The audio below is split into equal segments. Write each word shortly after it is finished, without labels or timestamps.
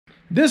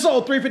This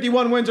old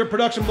 351 Windsor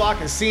production block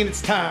has seen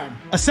its time.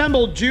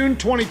 Assembled June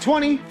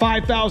 2020,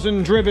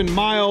 5,000 driven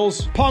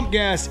miles, pump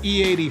gas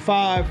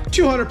E85,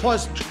 200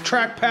 plus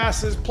track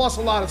passes, plus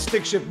a lot of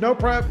stick shift no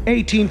prep,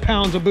 18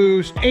 pounds of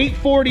boost,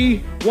 840,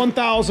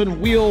 1,000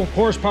 wheel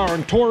horsepower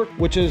and torque,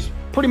 which is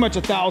pretty much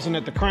 1,000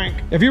 at the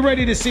crank. If you're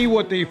ready to see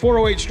what the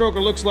 408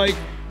 stroker looks like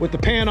with the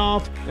pan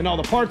off and all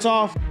the parts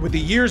off, with the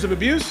years of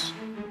abuse,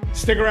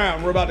 stick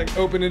around, we're about to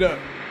open it up.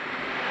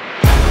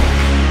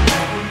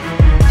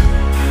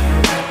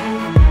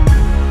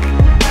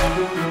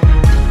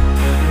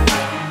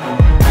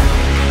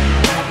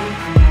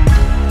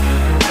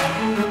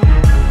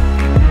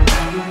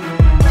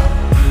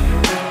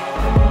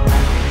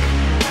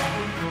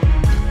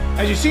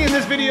 As you see in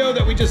this video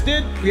that we just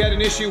did, we had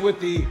an issue with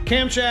the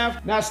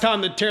camshaft. Now it's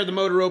time to tear the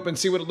motor open,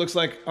 see what it looks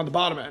like on the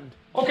bottom end.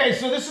 Okay,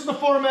 so this is the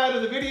format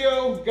of the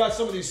video. We've got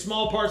some of these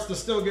small parts to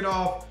still get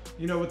off,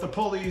 you know, with the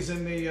pulleys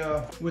and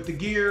the with the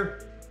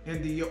gear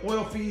and the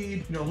oil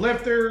feed, you know,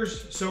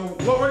 lifters. So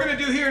what we're gonna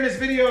do here in this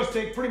video is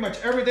take pretty much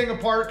everything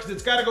apart because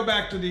it's gotta go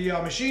back to the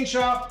machine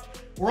shop.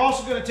 We're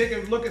also gonna take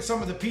a look at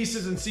some of the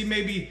pieces and see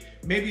maybe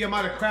I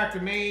might have cracked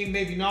the main,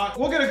 maybe not.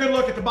 We'll get a good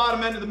look at the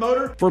bottom end of the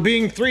motor. For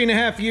being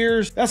 3.5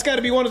 years, that's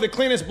gotta be one of the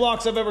cleanest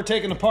blocks I've ever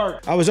taken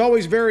apart. I was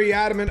always very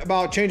adamant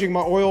about changing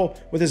my oil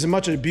with as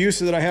much abuse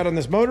that I had on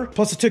this motor.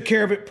 Plus I took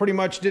care of it pretty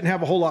much, didn't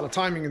have a whole lot of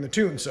timing in the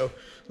tune. So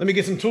let me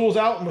get some tools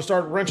out and we'll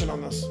start wrenching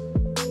on this.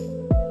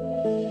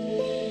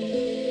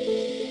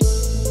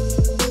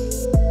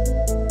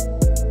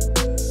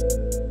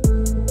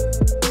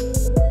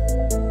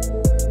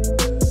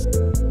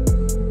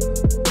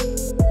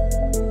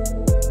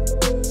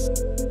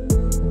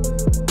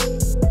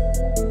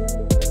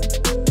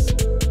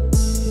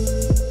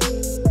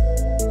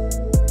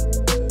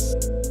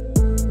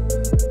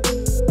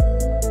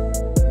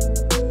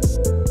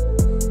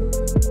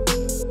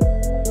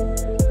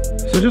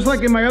 So just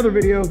like in my other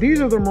video, these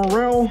are the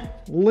Morel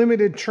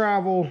limited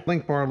travel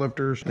link bar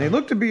lifters. They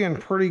look to be in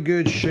pretty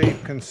good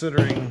shape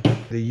considering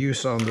the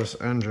use on this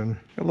engine.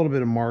 Got a little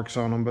bit of marks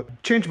on them,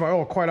 but change my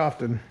oil quite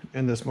often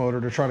in this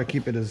motor to try to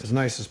keep it as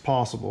nice as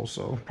possible.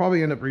 So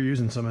probably end up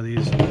reusing some of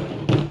these.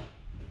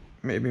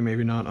 Maybe,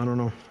 maybe not, I don't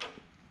know.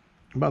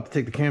 I'm about to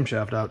take the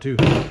camshaft out too.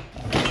 I'm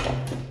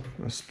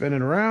gonna spin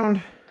it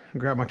around,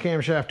 grab my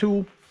camshaft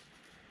tool.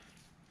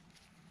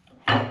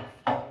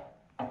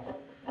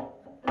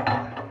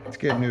 It's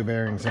getting new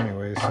bearings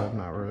anyway, so I'm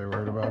not really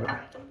worried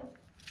about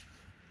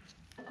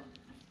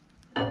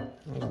it.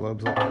 Those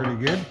lobes look pretty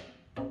good.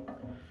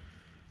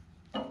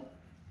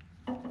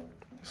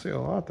 See a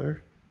lot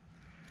there.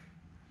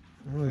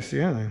 I don't really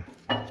see anything.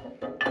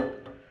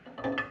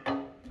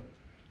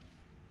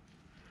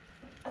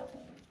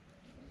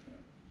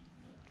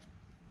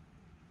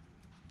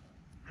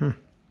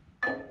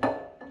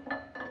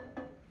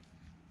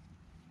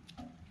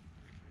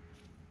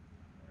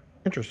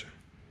 Interesting.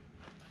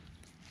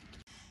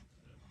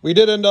 We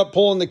did end up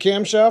pulling the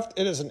camshaft.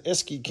 It is an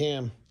Isky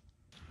cam.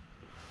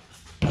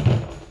 So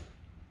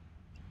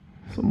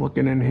I'm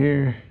looking in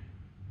here.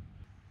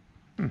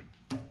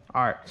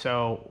 All right,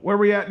 so where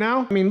we at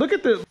now? I mean, look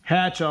at the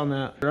hatch on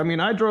that. I mean,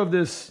 I drove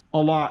this a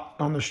lot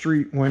on the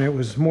street when it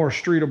was more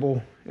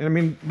streetable. And I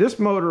mean, this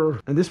motor,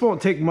 and this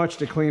won't take much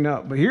to clean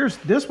up, but here's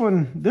this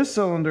one, this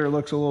cylinder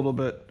looks a little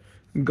bit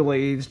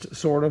glazed,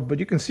 sort of, but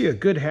you can see a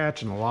good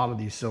hatch in a lot of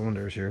these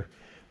cylinders here.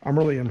 I'm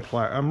really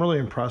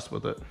impressed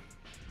with it.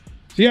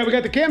 So yeah, we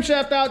got the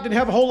camshaft out, didn't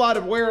have a whole lot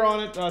of wear on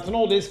it. It's an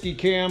old Isky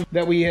cam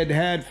that we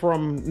had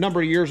from a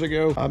number of years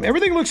ago.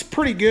 Everything looks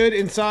pretty good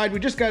inside.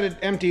 We just got it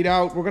emptied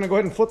out. We're gonna go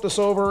ahead and flip this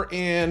over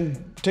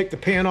and take the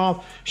pan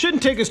off.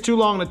 Shouldn't take us too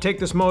long to take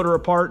this motor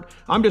apart.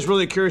 I'm just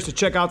really curious to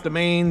check out the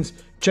mains,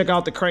 check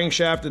out the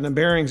crankshaft and the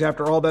bearings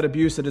after all that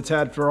abuse that it's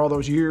had for all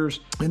those years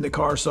in the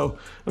car. So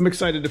I'm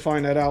excited to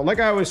find that out. Like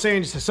I was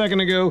saying just a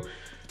second ago,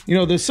 you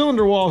know, the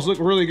cylinder walls look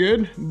really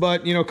good,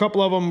 but you know, a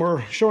couple of them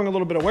were showing a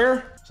little bit of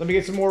wear. So let me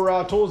get some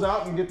more tools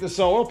out and get this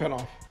oil pan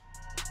off.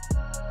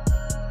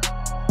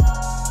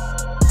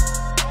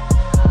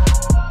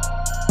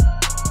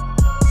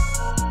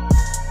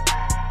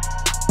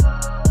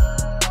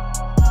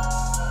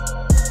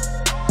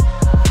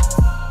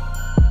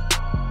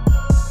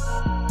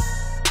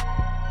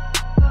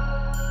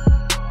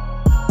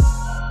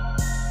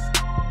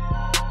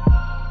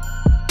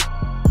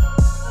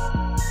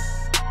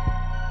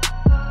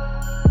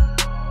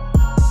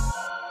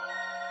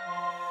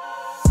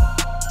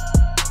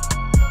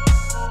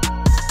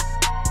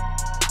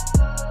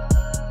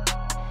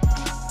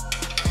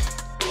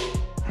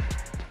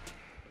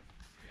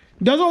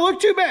 Doesn't look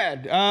too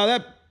bad.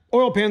 That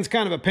oil pan's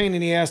kind of a pain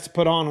in the ass to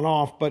put on and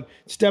off, but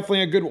it's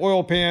definitely a good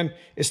oil pan.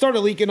 It started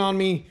leaking on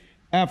me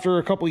after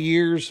a couple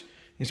years.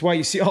 It's why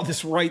you see all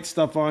this white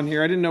stuff on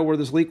here. I didn't know where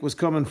this leak was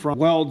coming from.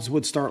 Welds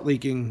would start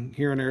leaking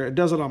here and there. It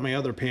does it on my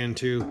other pan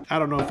too. I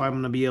don't know if I'm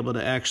gonna be able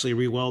to actually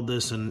re-weld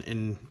this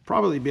and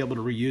probably be able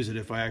to reuse it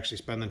if I actually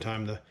spend the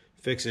time to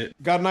fix it.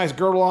 Got a nice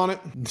girdle on it.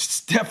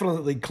 It's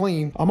definitely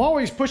clean. I'm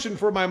always pushing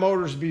for my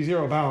motors to be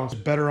zero balance.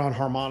 Better on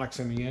harmonics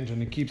in the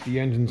engine. It keeps the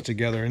engines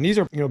together. And these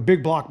are, you know,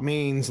 big block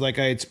mains like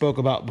I had spoke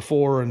about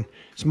before. And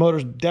this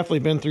motor's definitely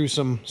been through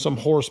some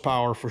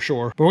horsepower for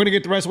sure. But we're gonna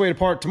get the rest of the way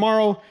apart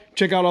tomorrow.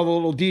 Check out all the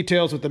little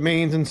details with the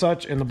mains and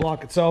such and the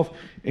block itself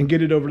and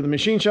get it over to the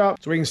machine shop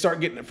so we can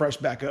start getting it fresh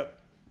back up.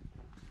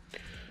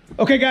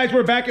 Okay guys,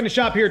 we're back in the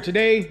shop here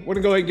today. We're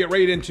gonna go ahead and get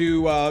right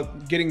into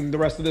getting the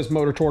rest of this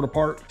motor torn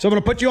apart. So I'm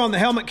gonna put you on the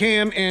helmet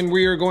cam and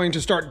we are going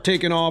to start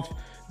taking off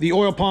the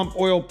oil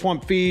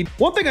pump feed.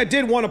 One thing I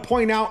did want to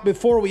point out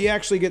before we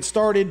actually get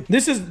started,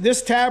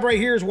 this tab right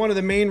here is one of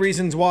the main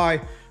reasons why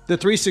the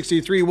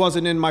 363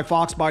 wasn't in my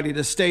fox body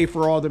to stay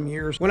for all them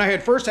years. When I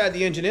had first had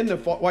the engine in the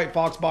white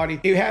fox body,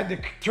 it had the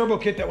turbo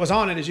kit that was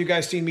on it, as you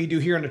guys seen me do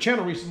here on the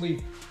channel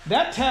recently.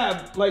 That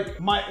tab,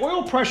 like my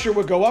oil pressure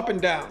would go up and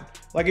down.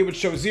 Like it would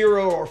show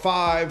 0 or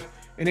 5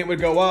 and it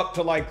would go up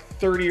to like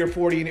 30 or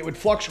 40 and it would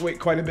fluctuate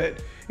quite a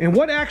bit. And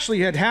what actually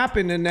had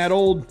happened in that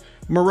old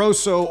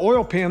Moroso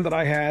oil pan that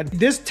I had,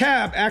 this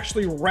tab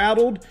actually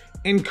rattled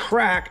and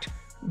cracked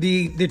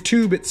the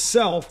tube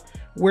itself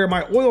where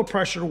my oil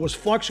pressure was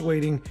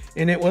fluctuating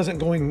and it wasn't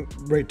going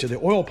right to the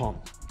oil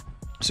pump.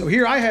 So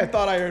here I had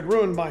thought I had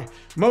ruined my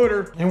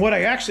motor, and what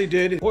I actually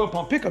did, oil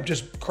pump pickup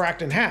just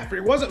cracked in half.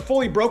 It wasn't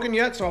fully broken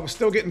yet, so I was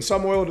still getting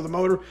some oil to the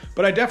motor,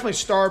 but I definitely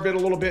starved it a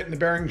little bit and the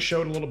bearings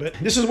showed a little bit.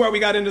 This is where we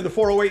got into the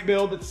 408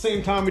 build. At the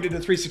same time we did the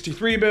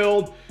 363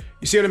 build.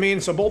 You see what I mean?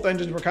 So both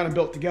engines were kind of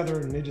built together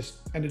and they just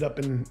ended up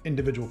in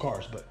individual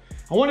cars. But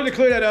I wanted to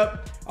clear that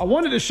up. I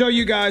wanted to show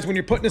you guys when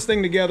you're putting this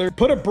thing together,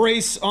 put a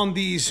brace on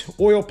these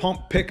oil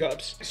pump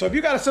pickups. So if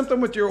you got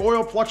something with your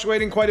oil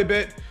fluctuating quite a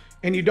bit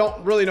and you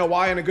don't really know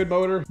why in a good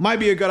motor, might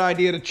be a good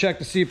idea to check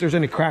to see if there's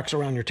any cracks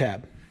around your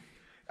tab.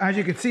 As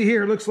you can see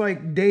here, it looks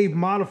like Dave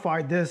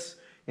modified this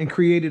and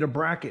created a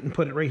bracket and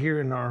put it right here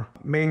in our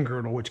main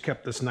girdle, which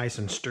kept this nice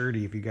and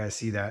sturdy, if you guys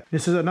see that.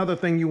 This is another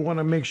thing you want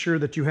to make sure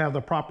that you have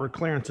the proper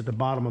clearance at the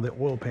bottom of the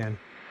oil pan.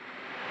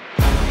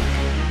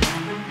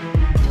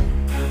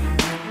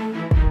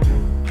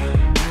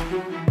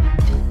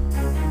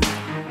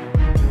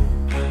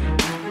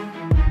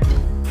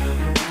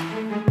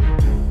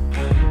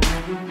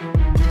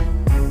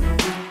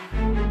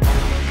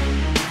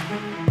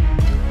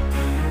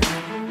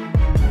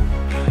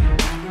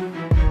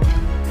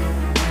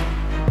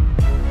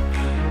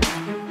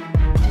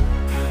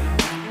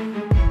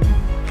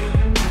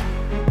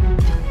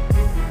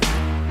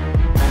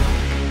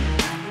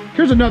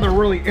 Here's another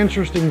really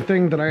interesting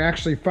thing that I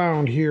actually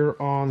found here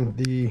on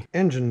the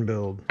engine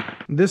build.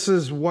 This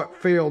is what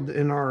failed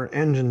in our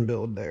engine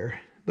build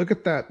there. Look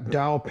at that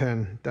dowel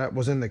pin that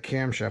was in the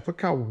camshaft.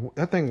 Look how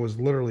that thing was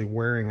literally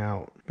wearing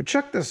out. But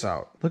check this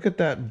out. Look at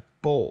that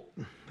bolt.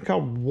 Look how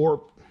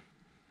warped.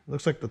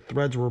 Looks like the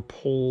threads were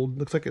pulled.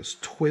 Looks like it's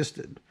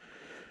twisted.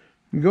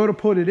 You go to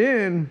put it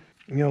in,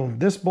 you know,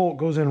 this bolt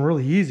goes in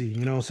really easy,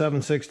 you know,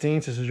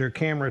 7/16. This is your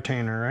cam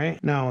retainer,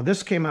 right? Now,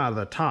 this came out of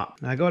the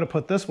top. Now, I go to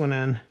put this one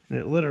in, and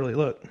it literally,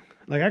 look,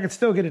 like I could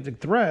still get it to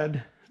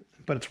thread,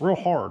 but it's real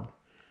hard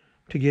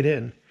to get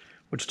in,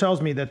 which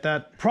tells me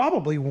that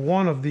probably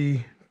one of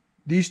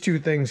these two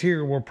things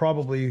here were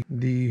probably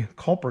the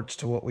culprits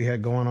to what we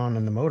had going on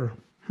in the motor.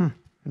 I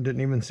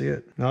didn't even see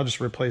it. And I'll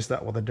just replace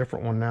that with a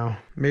different one now.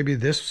 Maybe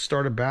this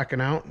started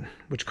backing out,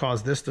 which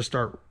caused this to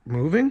start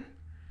moving.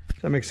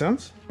 Does that make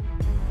sense?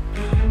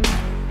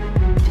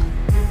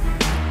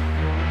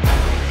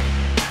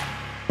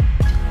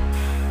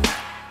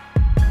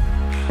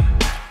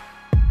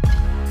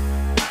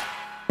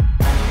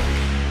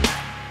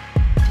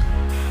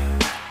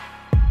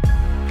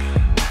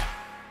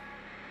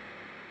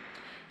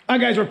 All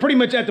right guys, we're pretty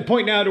much at the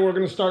point now that we're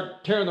gonna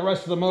start tearing the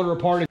rest of the motor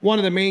apart. One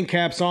of the main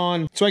caps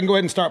on, so I can go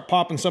ahead and start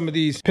popping some of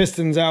these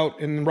pistons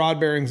out and rod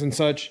bearings and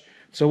such.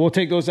 So we'll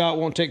take those out,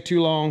 won't take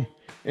too long.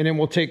 And then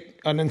we'll take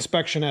an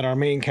inspection at our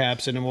main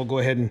caps and then we'll go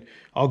ahead and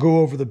I'll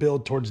go over the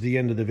build towards the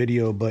end of the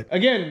video. But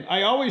again,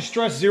 I always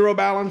stress zero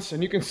balance,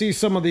 and you can see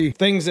some of the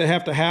things that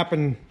have to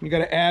happen. You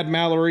gotta add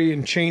Mallory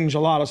and change a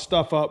lot of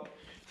stuff up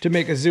to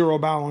make a zero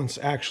balance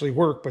actually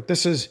work. But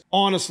this is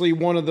honestly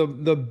one of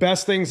the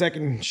best things I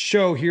can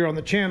show here on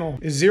the channel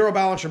is zero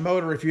balance your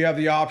motor if you have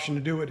the option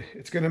to do it.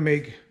 It's gonna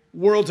make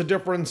worlds of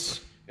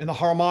difference in the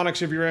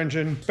harmonics of your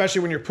engine, especially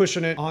when you're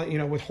pushing it on, you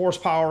know, with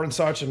horsepower and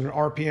such and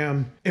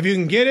RPM. If you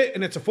can get it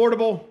and it's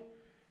affordable,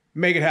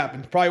 make it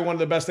happen. It's probably one of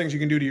the best things you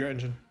can do to your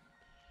engine.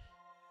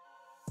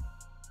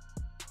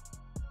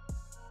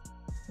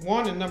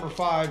 1 and number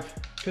 5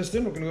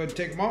 piston, we're gonna go ahead and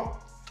take them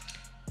out,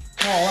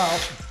 all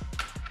out.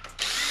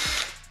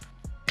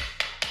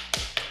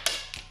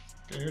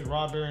 Okay, here's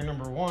rod bearing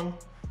number 1.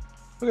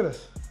 Look at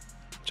this,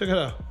 check it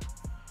out.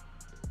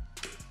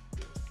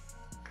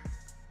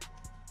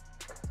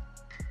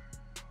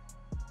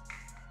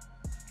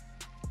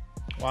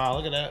 Wow,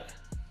 look at that.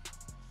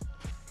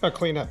 Look how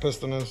clean that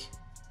piston is.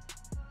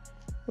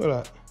 Look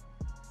at that.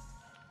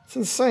 It's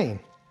insane.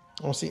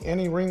 I don't see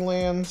any ring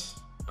lands,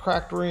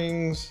 cracked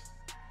rings,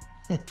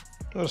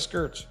 no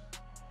skirts.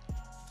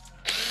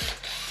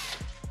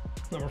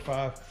 Number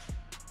 5.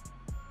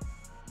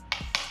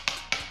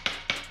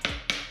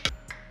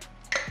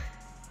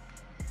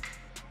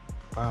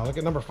 Wow, look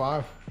at number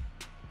 5.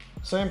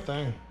 Same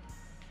thing.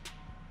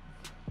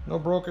 No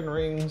broken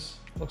rings.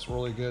 Looks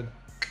really good.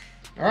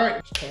 All right,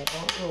 let's tap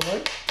on it real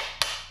light.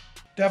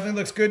 Definitely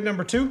looks good,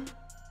 number 2.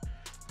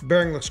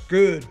 Bearing looks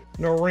good.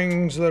 No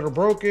rings that are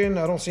broken.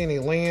 I don't see any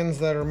lands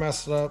that are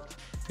messed up.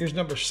 Here's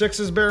number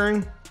 6's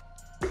bearing.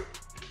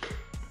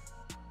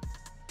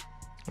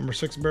 Number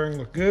 6 bearing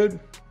look good.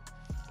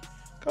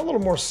 Got a little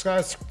more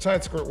side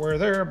skirt wear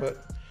there,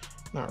 but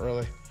not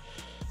really.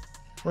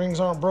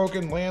 Rings aren't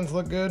broken, lands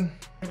look good.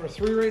 Number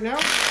 3 right now.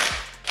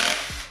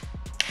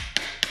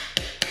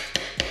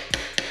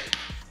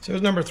 So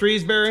here's number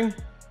 3's bearing.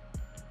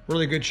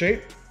 Really good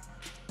shape.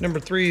 Number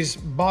 3's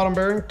bottom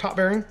bearing, top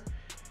bearing,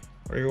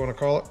 whatever you want to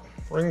call it.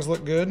 Rings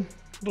look good.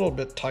 A little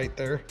bit tight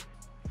there.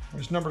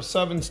 There's number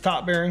 7's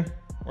top bearing,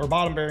 or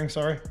bottom bearing,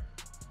 sorry.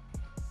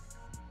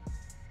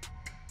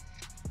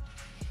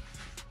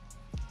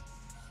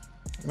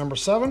 Number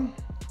 7.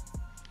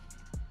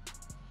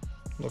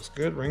 Looks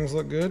good, rings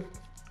look good.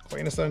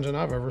 Cleanest engine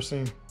I've ever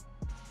seen.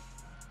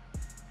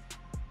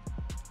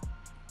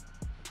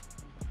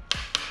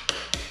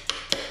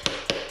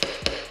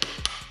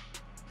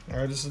 All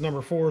right, this is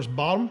number 4's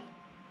bottom.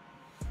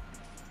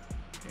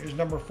 Here's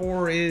number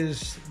 4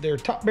 is their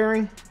top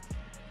bearing.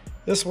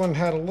 This one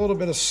had a little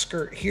bit of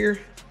skirt here.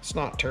 It's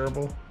not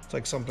terrible. It's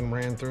like something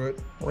ran through it.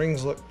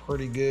 Rings look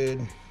pretty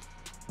good,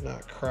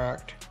 not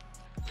cracked.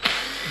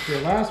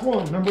 Okay, last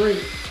one, number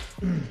 8.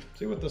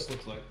 See what this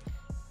looks like.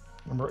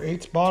 Number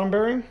 8's bottom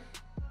bearing.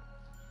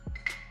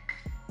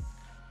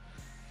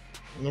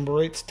 Number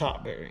 8's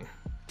top bearing.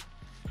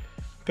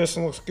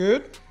 Piston looks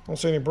good. Don't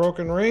see any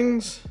broken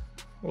rings.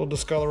 A little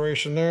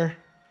discoloration there.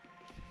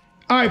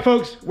 All right,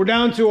 folks, we're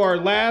down to our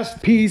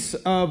last piece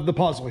of the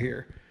puzzle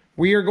here.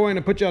 We are going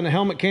to put you on the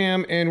helmet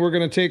cam, and we're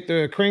going to take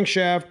the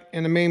crankshaft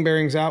and the main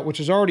bearings out, which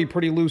is already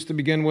pretty loose to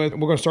begin with. We're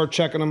going to start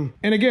checking them.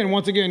 And again,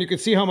 once again, you can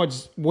see how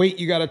much weight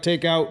you got to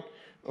take out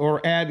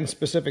or add in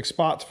specific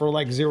spots for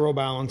like zero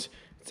balance.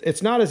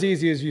 It's not as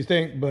easy as you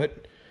think,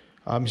 but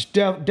it's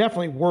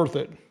definitely worth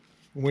it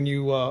when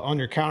you on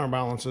your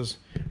counterbalances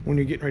when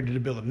you're getting ready to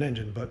build an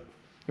engine. But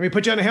let me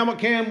put you on the helmet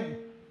cam.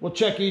 We'll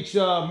check each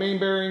main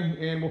bearing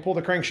and we'll pull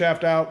the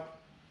crankshaft out.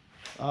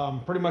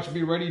 Pretty much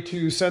be ready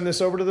to send this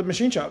over to the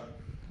machine shop.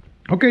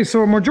 Okay,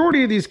 so a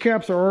majority of these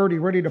caps are already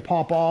ready to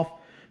pop off.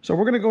 So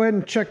we're gonna go ahead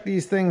and check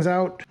these things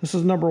out. This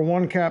is number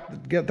 1 cap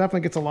that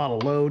definitely gets a lot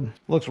of load.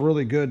 Looks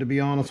really good, to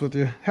be honest with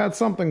you. Had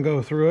something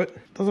go through it.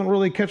 Doesn't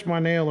really catch my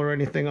nail or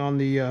anything on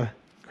the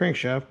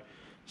crankshaft.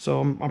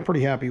 So I'm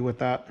pretty happy with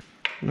that.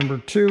 Number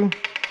 2.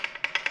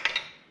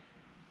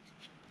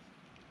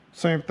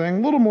 Same thing, a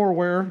little more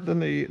wear than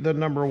the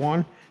number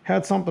 1.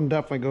 Had something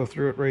definitely go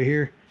through it right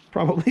here.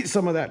 Probably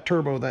some of that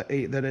turbo that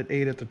it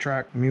ate at the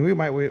track. I mean, we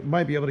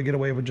might be able to get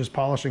away with just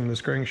polishing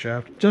this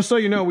crankshaft. Just so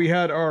you know, we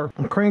had our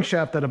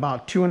crankshaft at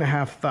about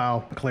 2.5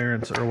 thou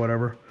clearance or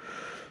whatever.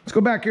 Let's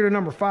go back here to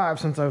number 5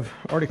 since I've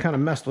already kind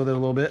of messed with it a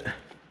little bit.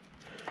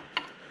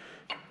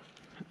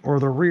 Or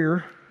the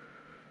rear.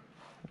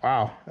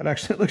 Wow, that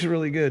actually looks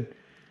really good.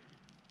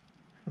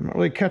 I'm not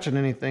really catching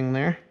anything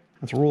there.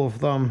 That's a rule of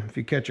thumb. If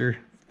you catch your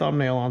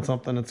thumbnail on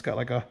something, it's got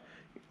like a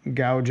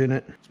gouge in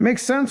it.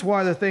 Makes sense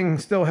why the thing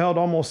still held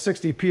almost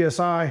 60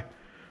 psi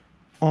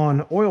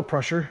on oil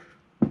pressure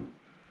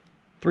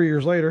 3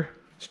 years later.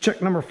 Let's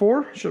check number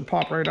 4. Should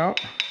pop right out.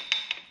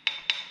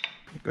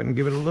 Go ahead and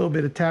give it a little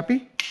bit of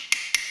tappy.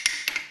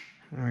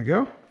 There we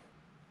go.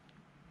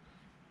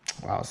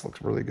 Wow, this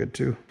looks really good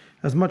too.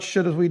 As much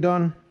shit as we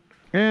done.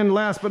 And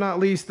last but not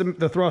least,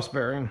 the thrust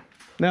bearing.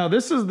 Now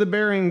this is the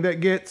bearing that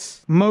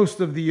gets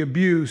most of the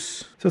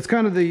abuse. So it's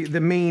kind of the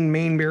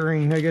main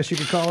bearing, I guess you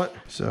could call it.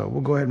 So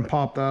we'll go ahead and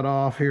pop that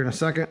off here in a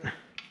second.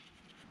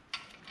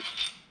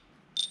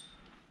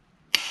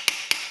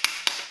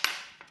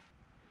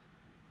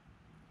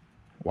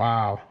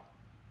 Wow.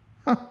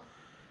 Huh.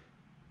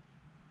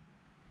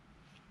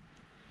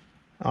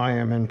 I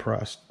am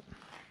impressed.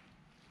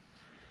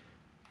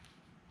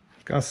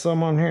 Got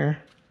some on here.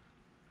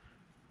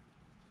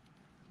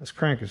 This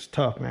crank is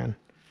tough, man.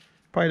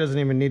 Probably doesn't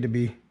even need to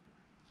be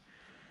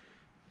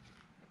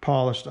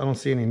polished. I don't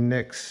see any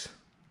nicks.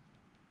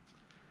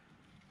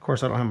 Of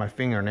course, I don't have my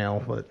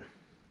fingernail, but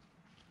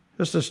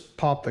just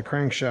pop the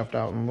crankshaft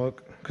out and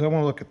look, because I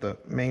want to look at the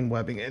main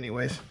webbing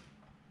anyways.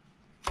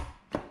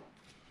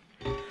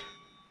 I'm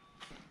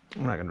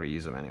not going to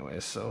reuse them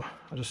anyways, so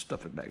I'll just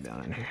stuff it back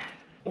down in here.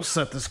 We'll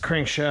set this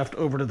crankshaft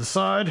over to the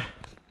side.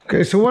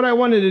 Okay, so what I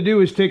wanted to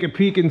do is take a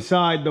peek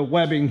inside the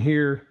webbing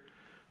here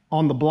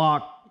on the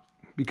block,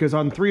 because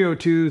on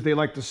 302s they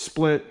like to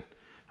split.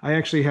 I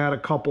actually had a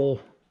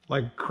couple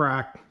like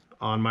crack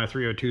on my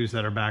 302s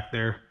that are back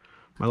there,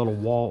 my little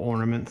wall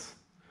ornaments.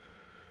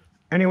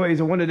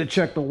 Anyways, I wanted to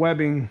check the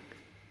webbing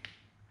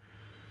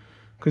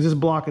because this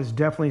block has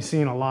definitely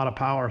seen a lot of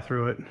power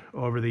through it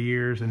over the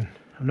years, and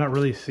I'm not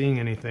really seeing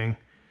anything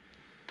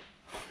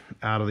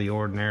out of the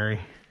ordinary.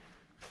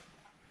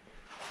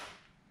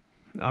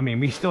 I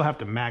mean, we still have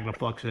to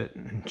magnaflux it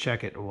and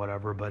check it or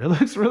whatever, but it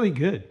looks really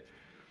good.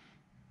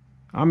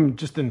 I'm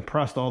just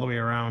impressed all the way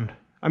around.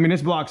 I mean,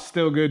 this block's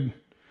still good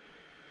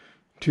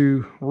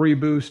to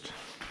reboost,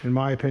 in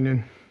my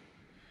opinion.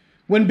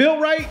 When built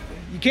right,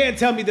 you can't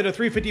tell me that a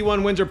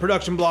 351 Windsor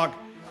production block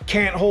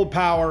can't hold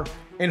power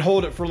and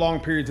hold it for long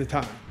periods of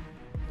time.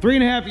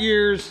 3.5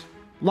 years,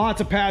 lots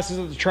of passes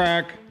at the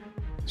track,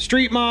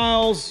 street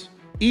miles,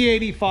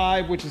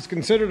 E85, which is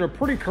considered a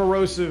pretty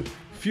corrosive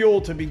fuel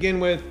to begin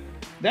with.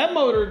 That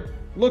motor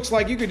looks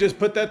like you could just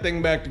put that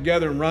thing back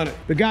together and run it.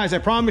 But guys, I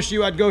promised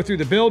you I'd go through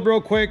the build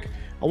real quick.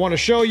 I want to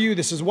show you,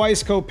 this is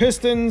Wiseco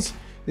pistons.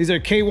 These are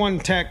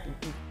K1 Tech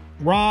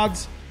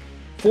rods,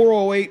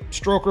 408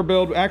 stroker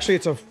build. Actually,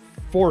 it's a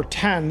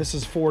 410. This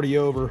is 40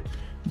 over,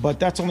 but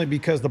that's only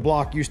because the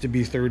block used to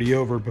be 30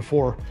 over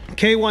before.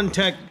 K1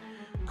 Tech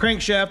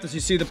crankshaft, as you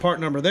see the part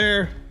number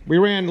there. We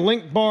ran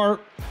link bar,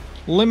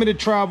 limited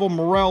travel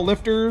Morel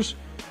lifters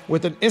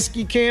with an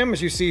Isky cam,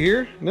 as you see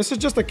here. And this is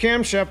just a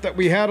camshaft that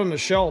we had on the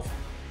shelf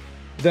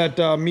that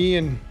me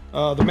and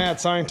the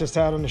mad scientist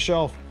had on the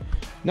shelf.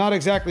 Not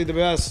exactly the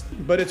best,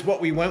 but it's what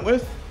we went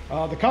with.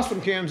 The custom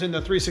cam's in the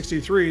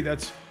 363.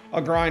 That's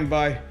a grind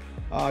by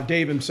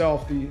Dave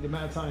himself, the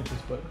mad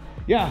scientist. But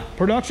yeah,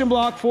 production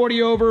block,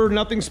 40 over,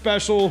 nothing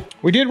special.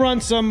 We did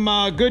run some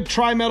good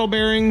tri-metal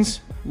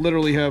bearings.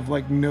 Literally have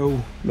like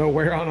no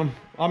wear on them.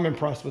 I'm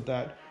impressed with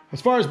that. As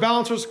far as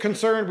balancers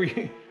concerned,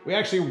 we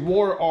actually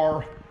wore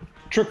our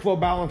trick flow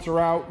balancer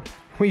out.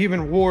 We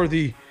even wore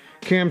the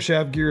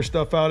camshaft gear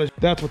stuff out.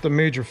 That's what the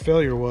major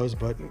failure was.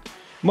 But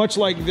much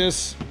like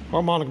this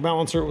harmonic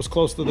balancer, it was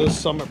close to this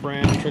Summit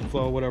brand, trick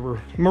flow,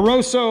 whatever.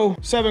 Moroso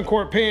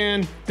 7-quart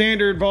pan,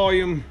 standard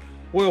volume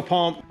oil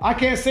pump. I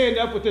can't say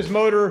enough what this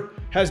motor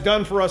has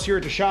done for us here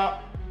at the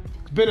shop.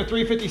 It's been a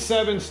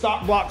 357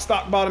 stock block,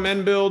 stock bottom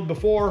end build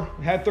before.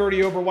 It had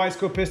 30 over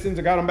Wiseco pistons.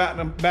 I got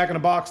them back in a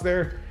box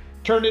there.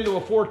 Turned into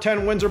a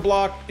 410 Windsor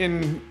block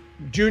in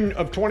June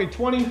of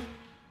 2020. A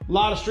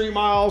lot of street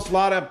miles, a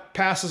lot of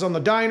passes on the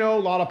dyno, a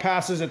lot of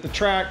passes at the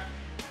track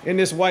in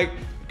this white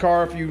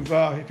car,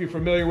 if you're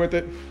familiar with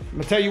it. I'm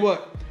gonna tell you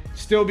what,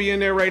 still be in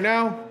there right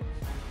now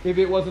if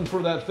it wasn't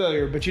for that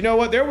failure. But you know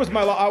what,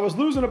 I was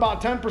losing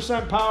about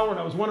 10% power and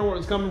I was wondering where it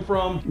was coming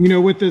from. You know,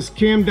 with this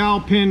cam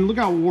dowel pin, look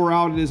how wore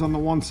out it is on the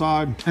one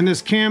side. And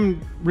this cam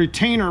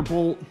retainer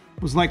bolt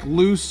was like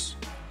loose,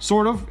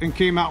 sort of, and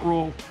came out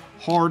real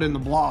hard in the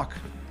block.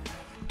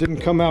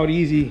 Didn't come out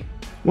easy.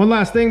 One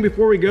last thing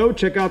before we go,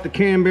 check out the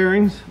cam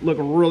bearings. Look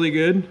really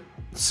good.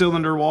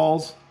 Cylinder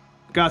walls.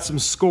 Got some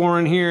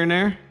scoring here and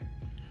there,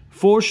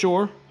 for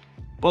sure.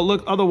 But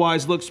look,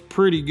 otherwise looks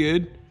pretty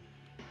good.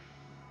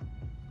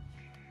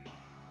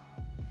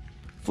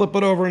 Flip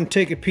it over and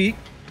take a peek.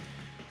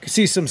 You can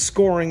see some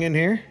scoring in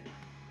here.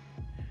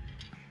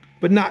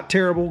 But not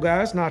terrible,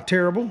 guys, not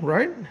terrible,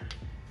 right?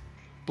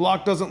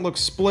 Block doesn't look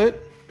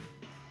split.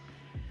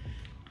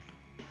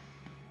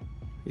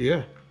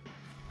 Yeah.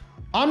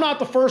 I'm not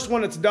the first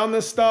one that's done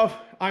this stuff.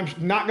 I'm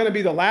not gonna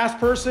be the last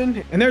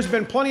person. And there's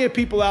been plenty of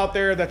people out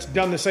there that's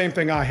done the same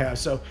thing I have.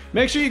 So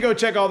make sure you go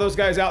check all those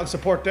guys out and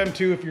support them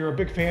too if you're a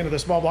big fan of the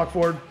small block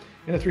Ford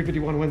and the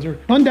 351 Windsor.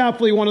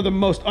 Undoubtedly one of the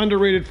most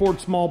underrated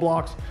Ford small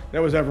blocks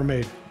that was ever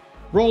made.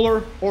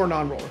 Roller or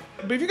non-roller.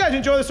 But if you guys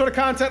enjoy this sort of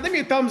content, leave me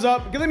a thumbs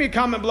up, leave me a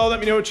comment below, let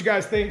me know what you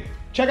guys think.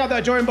 Check out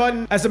that join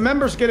button as the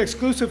members get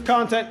exclusive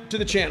content to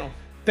the channel.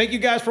 Thank you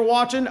guys for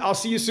watching. I'll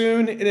see you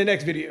soon in the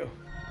next video.